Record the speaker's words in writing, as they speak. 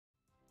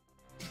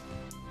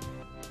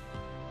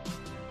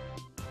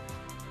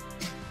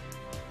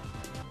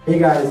Hey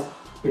guys,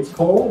 it's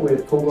Cole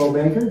with Coldwell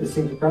Banker,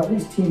 Distinctive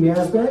Properties, Team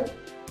Yazbek.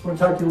 I want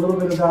to talk to you a little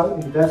bit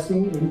about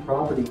investing in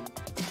property.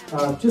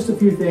 Just a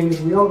few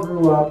things. We all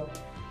grew up,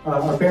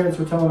 our parents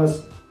were telling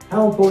us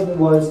how important it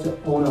was to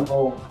own a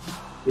home.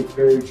 It's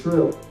very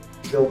true.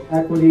 You build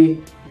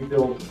equity, you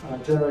build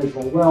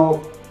generational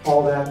wealth,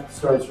 all that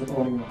starts from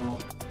owning a home.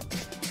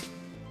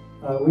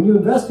 When you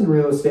invest in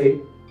real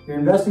estate, you're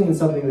investing in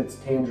something that's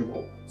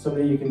tangible,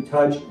 something you can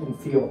touch and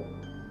feel.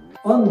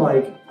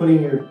 Unlike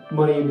putting your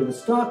money into the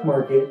stock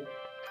market,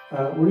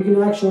 where you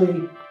can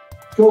actually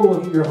go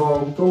look at your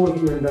home, go look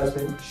at your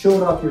investment, show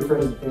it off to your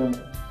friends and family.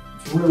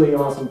 It's a really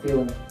awesome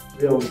feeling to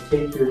be able to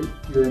take your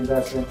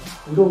investment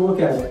and go look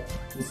at it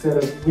instead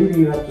of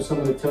leaving it up to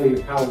someone to tell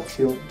you how it's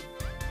doing.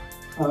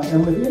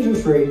 And with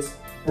interest rates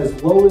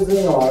as low as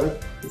they are,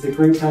 it's a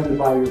great time to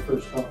buy your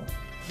first home.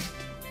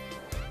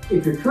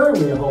 If you're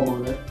currently a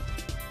homeowner,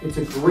 it's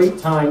a great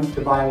time to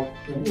buy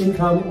an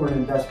income or an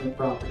investment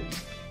property.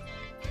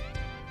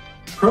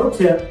 Pro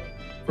tip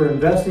for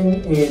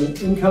investing in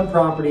income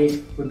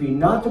property would be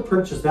not to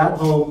purchase that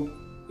home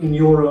in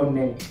your own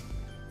name.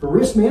 For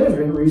risk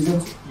management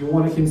reasons, you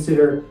want to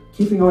consider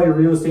keeping all your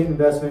real estate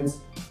investments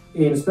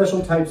in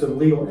special types of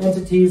legal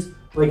entities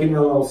like an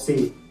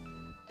LLC.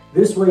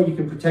 This way you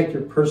can protect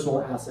your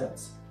personal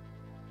assets.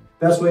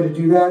 Best way to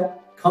do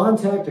that,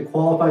 contact a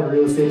qualified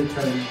real estate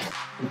attorney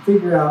and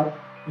figure out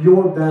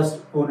your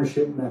best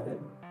ownership method.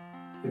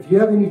 If you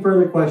have any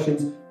further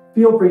questions,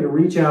 feel free to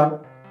reach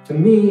out to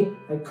me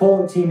at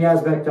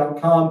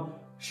cole@teamyazbek.com.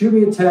 Shoot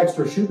me a text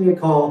or shoot me a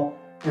call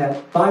at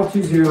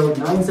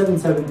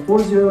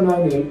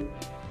 520-977-4098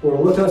 or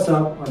look us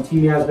up on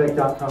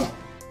teamyazbek.com.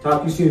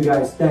 Talk to you soon,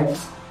 guys.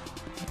 Thanks.